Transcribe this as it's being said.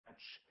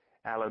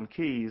Alan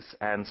Keyes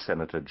and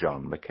Senator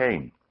John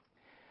McCain.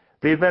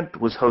 The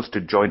event was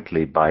hosted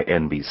jointly by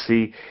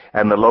NBC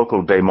and the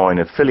local Des Moines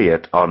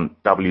affiliate on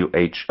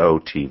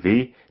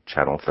WHO-TV,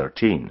 Channel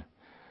 13.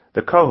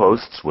 The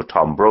co-hosts were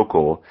Tom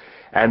Brokaw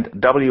and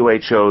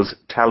WHO's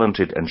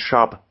talented and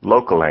sharp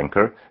local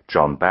anchor,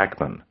 John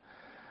Bachman.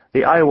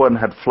 The Iowan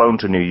had flown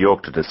to New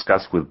York to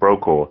discuss with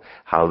Brokaw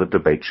how the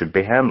debate should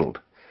be handled.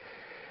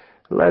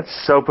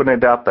 "Let's open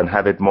it up and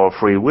have it more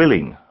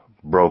freewheeling,"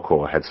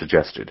 Brokaw had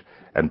suggested,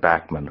 and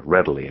Bachman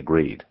readily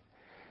agreed.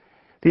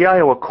 The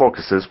Iowa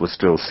caucuses were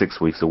still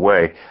 6 weeks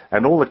away,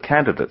 and all the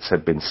candidates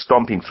had been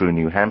stomping through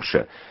New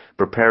Hampshire,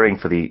 preparing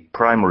for the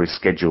primary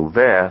schedule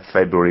there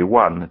February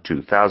 1,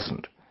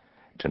 2000.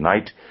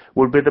 Tonight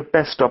would be the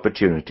best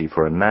opportunity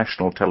for a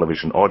national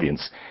television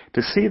audience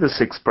to see the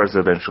 6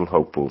 presidential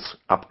hopefuls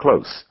up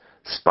close,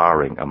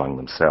 sparring among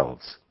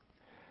themselves.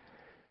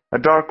 A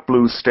dark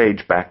blue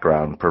stage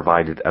background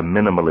provided a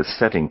minimalist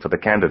setting for the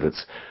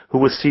candidates, who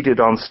were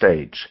seated on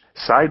stage,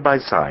 side by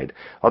side,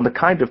 on the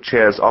kind of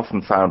chairs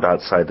often found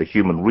outside the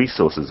human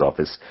resources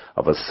office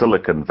of a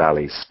Silicon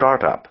Valley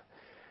startup.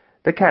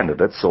 The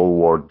candidates all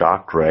wore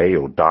dark gray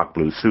or dark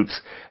blue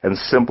suits and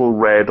simple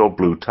red or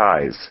blue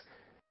ties.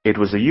 It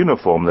was a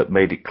uniform that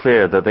made it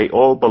clear that they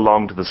all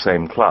belonged to the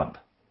same club.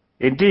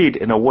 Indeed,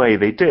 in a way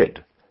they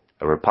did.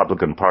 A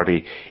Republican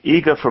Party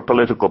eager for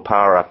political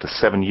power after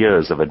 7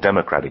 years of a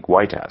Democratic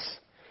White House.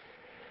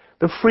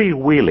 The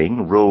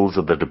freewheeling rules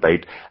of the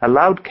debate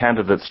allowed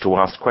candidates to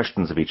ask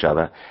questions of each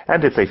other,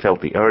 and if they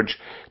felt the urge,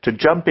 to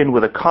jump in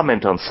with a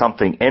comment on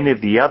something any of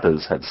the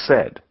others had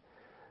said.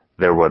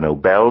 There were no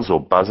bells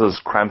or buzzers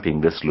cramping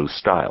this loose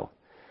style.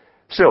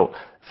 Still,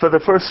 for the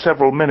first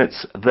several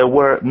minutes, there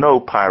were no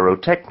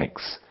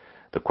pyrotechnics.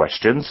 The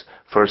questions,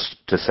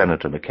 first to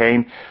Senator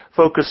McCain,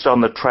 focused on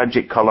the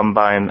tragic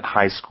Columbine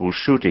high school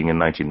shooting in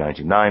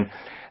 1999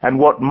 and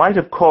what might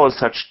have caused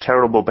such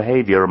terrible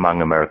behavior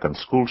among American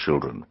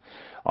schoolchildren,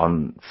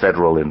 on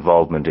federal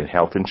involvement in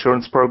health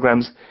insurance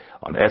programs,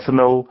 on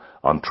ethanol,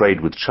 on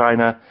trade with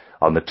China,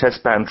 on the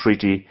test ban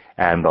treaty,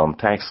 and on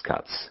tax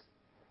cuts.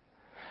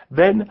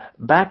 Then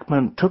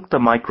Bachman took the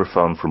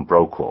microphone from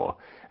Brokaw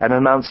and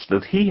announced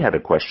that he had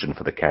a question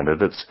for the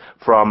candidates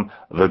from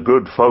the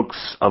good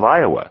folks of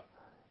Iowa,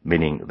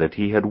 meaning that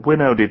he had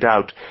winnowed it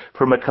out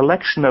from a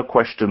collection of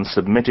questions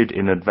submitted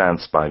in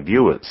advance by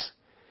viewers.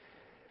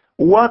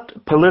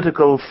 "What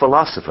political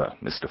philosopher,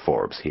 Mr.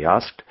 Forbes," he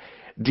asked,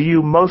 "do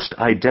you most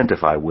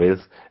identify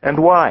with, and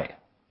why?"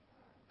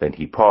 Then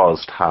he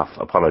paused half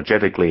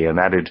apologetically and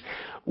added,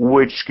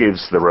 "which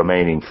gives the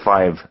remaining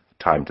 5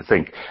 time to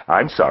think.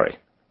 I'm sorry."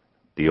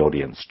 The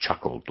audience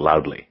chuckled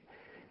loudly.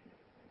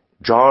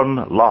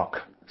 "John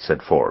Locke,"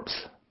 said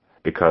Forbes,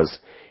 because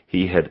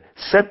he had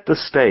set the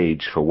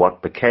stage for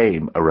what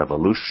became a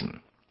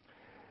revolution.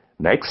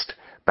 Next,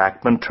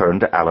 Bachman turned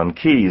to Alan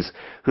Keyes,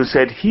 who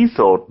said he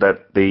thought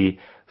that the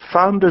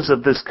founders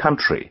of this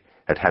country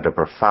had had a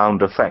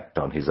profound effect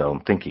on his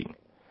own thinking.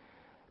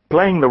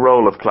 Playing the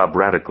role of club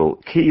radical,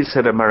 Keyes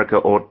said America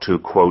ought to,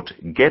 quote,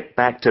 "get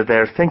back to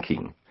their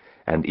thinking,"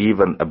 and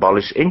even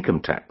abolish income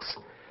tax,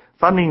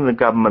 funding the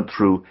government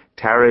through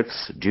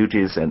tariffs,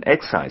 duties, and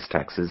excise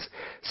taxes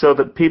so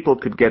that people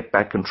could get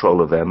back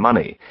control of their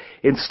money,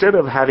 instead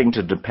of having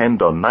to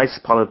depend on nice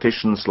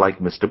politicians like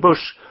Mr.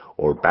 Bush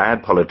or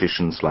bad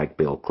politicians like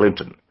Bill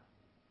Clinton.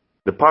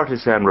 The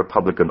partisan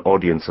Republican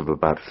audience of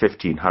about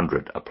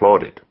 1,500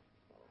 applauded.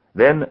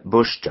 Then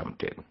Bush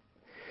jumped in.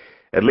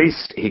 "At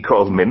least he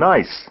called me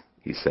nice,"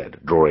 he said,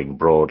 drawing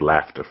broad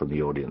laughter from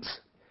the audience.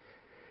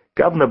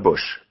 "Governor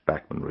Bush,"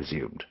 Bachman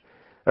resumed,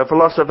 "a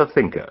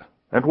philosopher-thinker.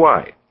 And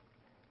why?"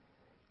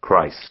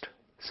 "Christ,"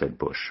 said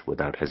Bush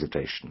without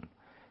hesitation,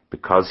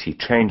 "because he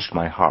changed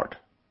my heart."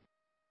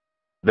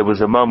 There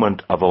was a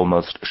moment of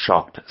almost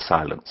shocked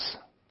silence.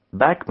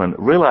 Bachman,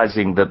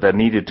 realizing that there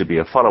needed to be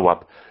a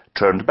follow-up,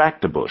 turned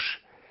back to Bush.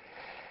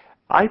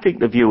 "I think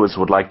the viewers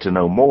would like to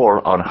know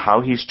more on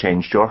how he's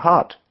changed your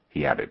heart,"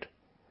 he added.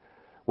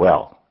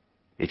 "Well,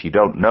 if you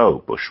don't know,"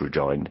 Bush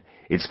rejoined,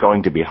 "it's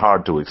going to be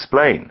hard to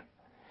explain."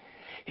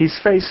 His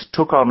face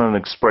took on an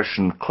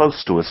expression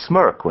close to a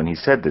smirk when he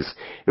said this,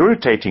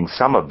 irritating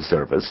some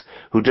observers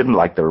who didn't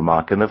like the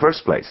remark in the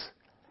first place.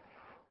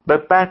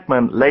 But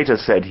Bachman later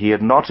said he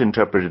had not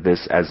interpreted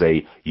this as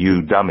a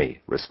 "you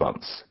dummy"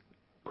 response.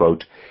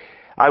 Quote,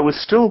 "I was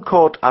still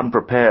caught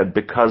unprepared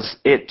because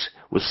it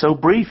was so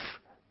brief,"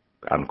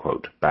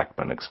 unquote,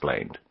 Bachman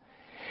explained.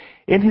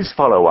 In his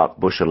follow-up,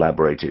 Bush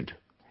elaborated,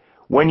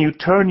 "When you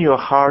turn your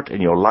heart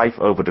and your life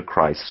over to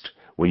Christ,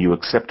 when you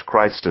accept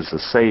Christ as the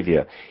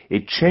Savior,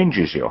 it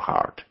changes your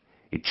heart.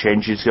 It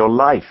changes your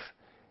life.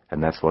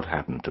 And that's what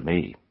happened to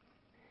me."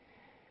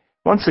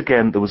 Once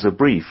again, there was a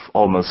brief,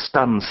 almost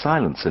stunned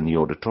silence in the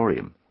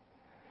auditorium.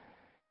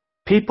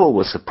 "People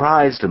were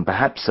surprised and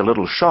perhaps a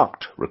little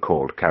shocked,"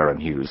 recalled Karen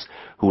Hughes,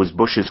 who was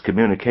Bush's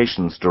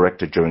communications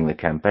director during the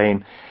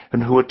campaign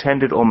and who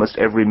attended almost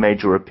every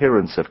major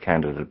appearance of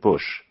candidate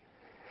Bush.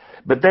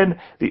 But then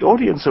the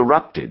audience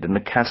erupted in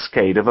a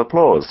cascade of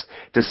applause,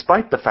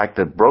 despite the fact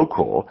that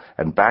Brokaw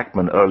and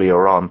Bachman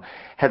earlier on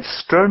had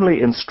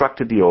sternly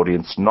instructed the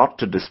audience not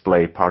to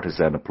display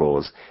partisan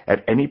applause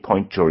at any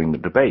point during the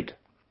debate.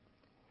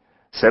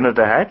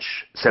 "Senator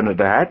Hatch?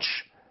 Senator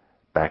Hatch?"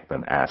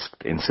 Bachman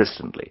asked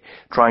insistently,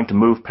 trying to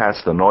move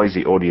past the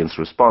noisy audience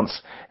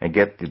response and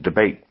get the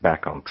debate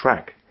back on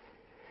track.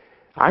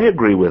 "I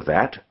agree with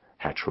that,"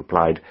 Hatch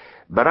replied,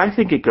 "but I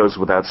think it goes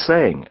without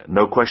saying,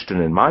 no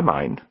question in my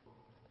mind."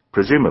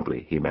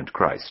 Presumably, he meant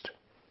Christ.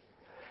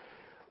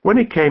 When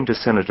it came to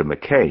Senator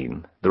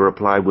McCain, the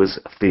reply was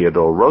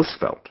Theodore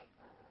Roosevelt.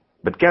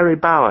 But Gary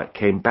Bauer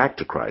came back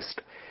to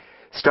Christ,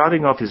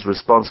 starting off his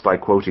response by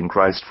quoting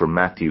Christ from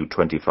Matthew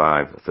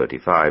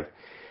 25:35.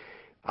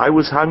 "I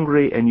was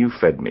hungry, and you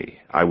fed me.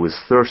 I was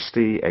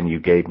thirsty, and you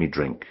gave me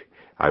drink.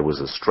 I was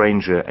a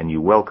stranger, and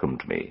you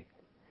welcomed me."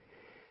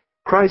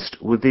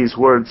 Christ, with these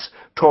words,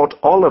 taught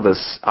all of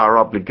us our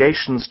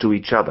obligations to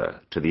each other,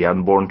 to the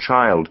unborn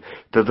child,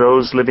 to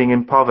those living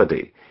in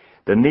poverty,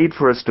 the need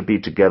for us to be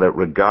together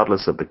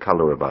regardless of the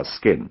color of our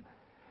skin.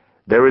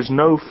 There is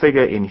no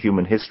figure in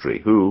human history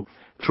who,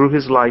 through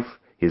his life,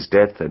 his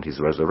death, and his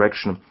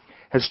resurrection,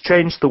 has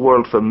changed the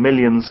world for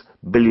millions,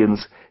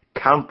 billions,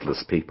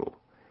 countless people.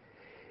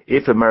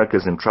 If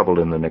America's in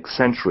trouble in the next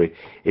century,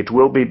 it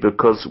will be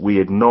because we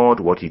ignored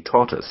what he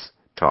taught us,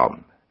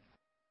 Tom.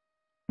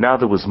 Now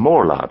there was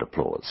more loud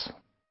applause.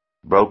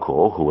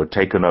 Brokaw, who had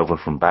taken over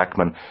from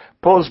Bachman,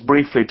 paused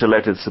briefly to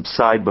let it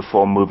subside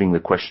before moving the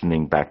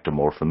questioning back to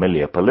more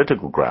familiar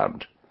political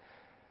ground.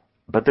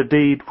 But the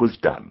deed was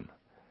done.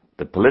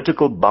 The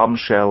political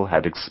bombshell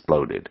had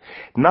exploded.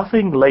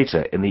 Nothing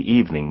later in the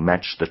evening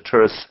matched the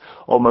terse,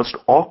 almost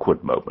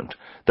awkward moment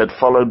that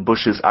followed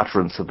Bush's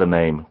utterance of the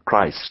name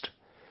Christ.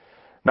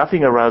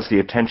 Nothing aroused the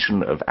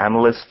attention of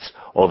analysts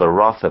or the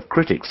wrath of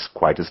critics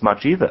quite as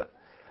much either.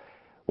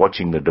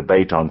 Watching the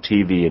debate on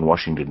TV in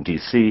Washington,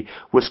 D.C.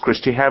 was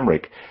Christy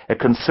Hamrick, a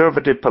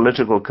conservative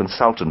political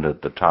consultant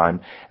at the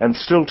time and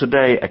still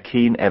today a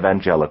keen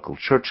evangelical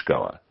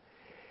churchgoer.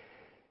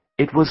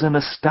 "It was an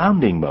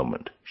astounding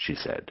moment," she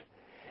said.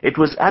 "It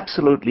was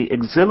absolutely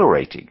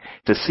exhilarating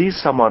to see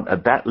someone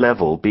at that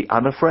level be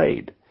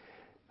unafraid.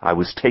 I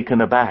was taken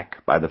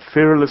aback by the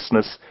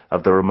fearlessness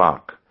of the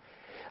remark.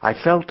 I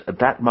felt at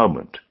that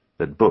moment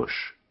that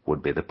Bush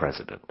would be the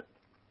president."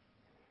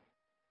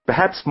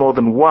 Perhaps more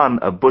than one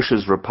of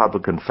Bush's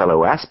Republican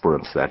fellow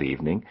aspirants that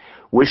evening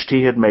wished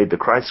he had made the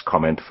Christ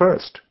comment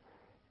first.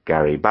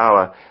 Gary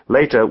Bauer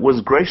later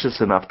was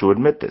gracious enough to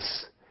admit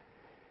this.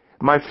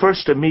 "My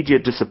first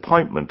immediate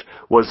disappointment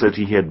was that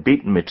he had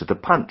beaten me to the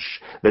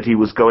punch, that he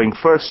was going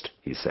first,"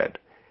 he said.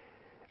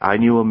 "I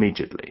knew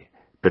immediately,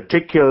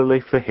 particularly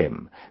for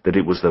him, that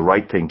it was the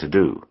right thing to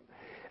do.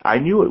 I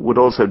knew it would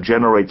also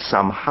generate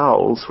some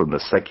howls from the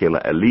secular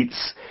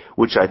elites,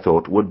 which I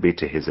thought would be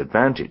to his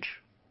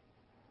advantage."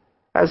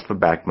 As for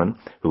Bachman,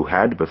 who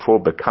had, before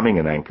becoming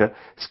an anchor,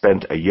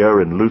 spent a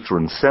year in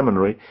Lutheran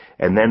seminary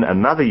and then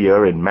another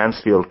year in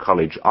Mansfield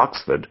College,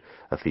 Oxford,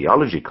 a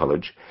theology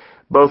college,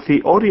 both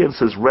the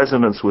audience's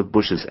resonance with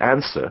Bush's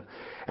answer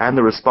and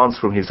the response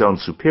from his own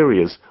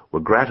superiors were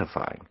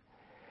gratifying.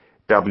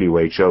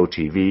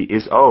 WHO-TV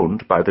is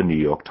owned by the New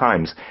York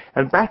Times,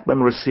 and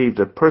Bachman received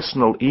a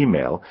personal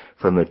email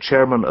from the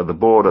chairman of the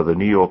board of the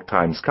New York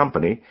Times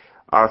Company,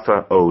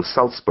 Arthur O.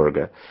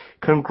 Sulzberger,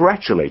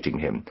 congratulating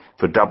him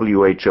for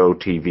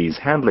WHO-TV's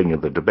handling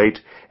of the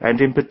debate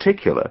and in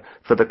particular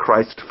for the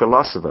Christ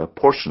philosopher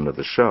portion of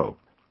the show.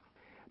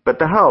 But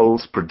the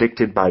howls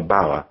predicted by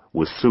Bauer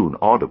were soon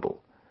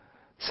audible.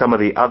 Some of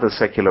the other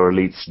secular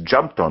elites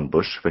jumped on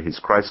Bush for his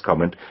Christ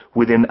comment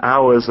within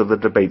hours of the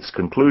debate's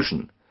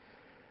conclusion.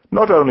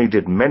 Not only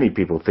did many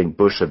people think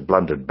Bush had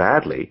blundered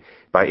badly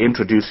by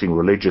introducing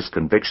religious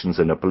convictions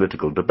in a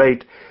political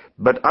debate,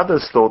 but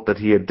others thought that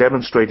he had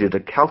demonstrated a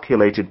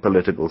calculated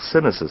political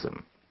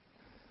cynicism.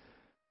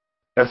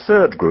 A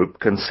third group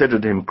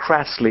considered him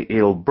crassly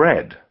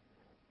ill-bred.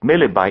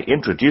 Merely by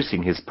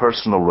introducing his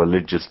personal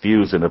religious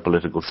views in a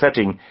political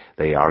setting,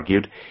 they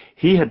argued,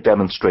 he had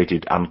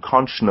demonstrated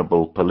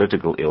unconscionable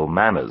political ill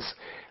manners,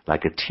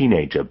 like a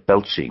teenager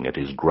belching at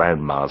his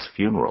grandma's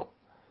funeral.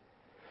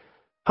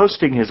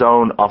 Hosting his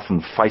own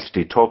often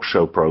feisty talk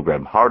show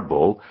program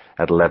Hardball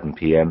at 11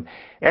 p.m.,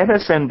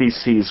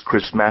 MSNBC's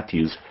Chris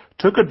Matthews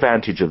took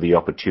advantage of the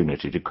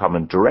opportunity to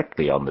comment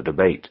directly on the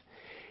debate.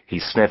 He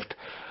sniffed,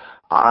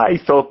 "I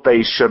thought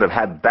they should have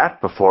had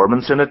that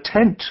performance in a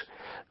tent.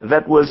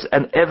 That was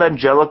an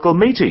evangelical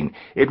meeting.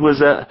 It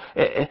was a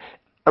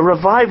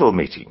revival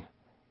meeting.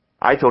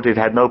 I thought it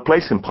had no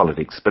place in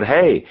politics, but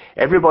hey,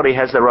 everybody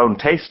has their own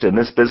taste in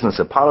this business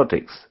of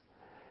politics."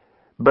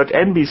 But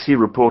NBC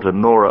reporter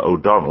Norah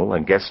O'Donnell,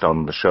 a guest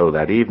on the show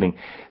that evening,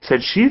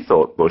 said she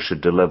thought Bush had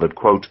delivered,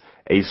 quote,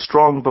 "a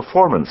strong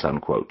performance,"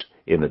 unquote,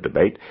 in the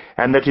debate,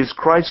 and that his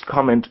Christ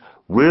comment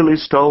really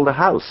stole the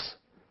House.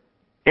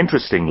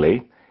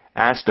 Interestingly,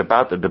 asked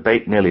about the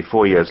debate nearly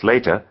 4 years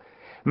later,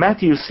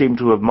 Matthews seemed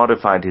to have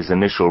modified his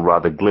initial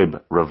rather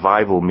glib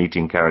revival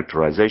meeting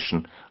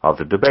characterization of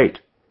the debate.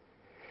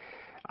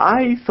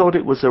 I thought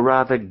it was a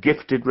rather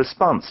gifted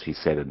response, he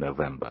said in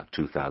November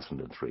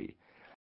 2003.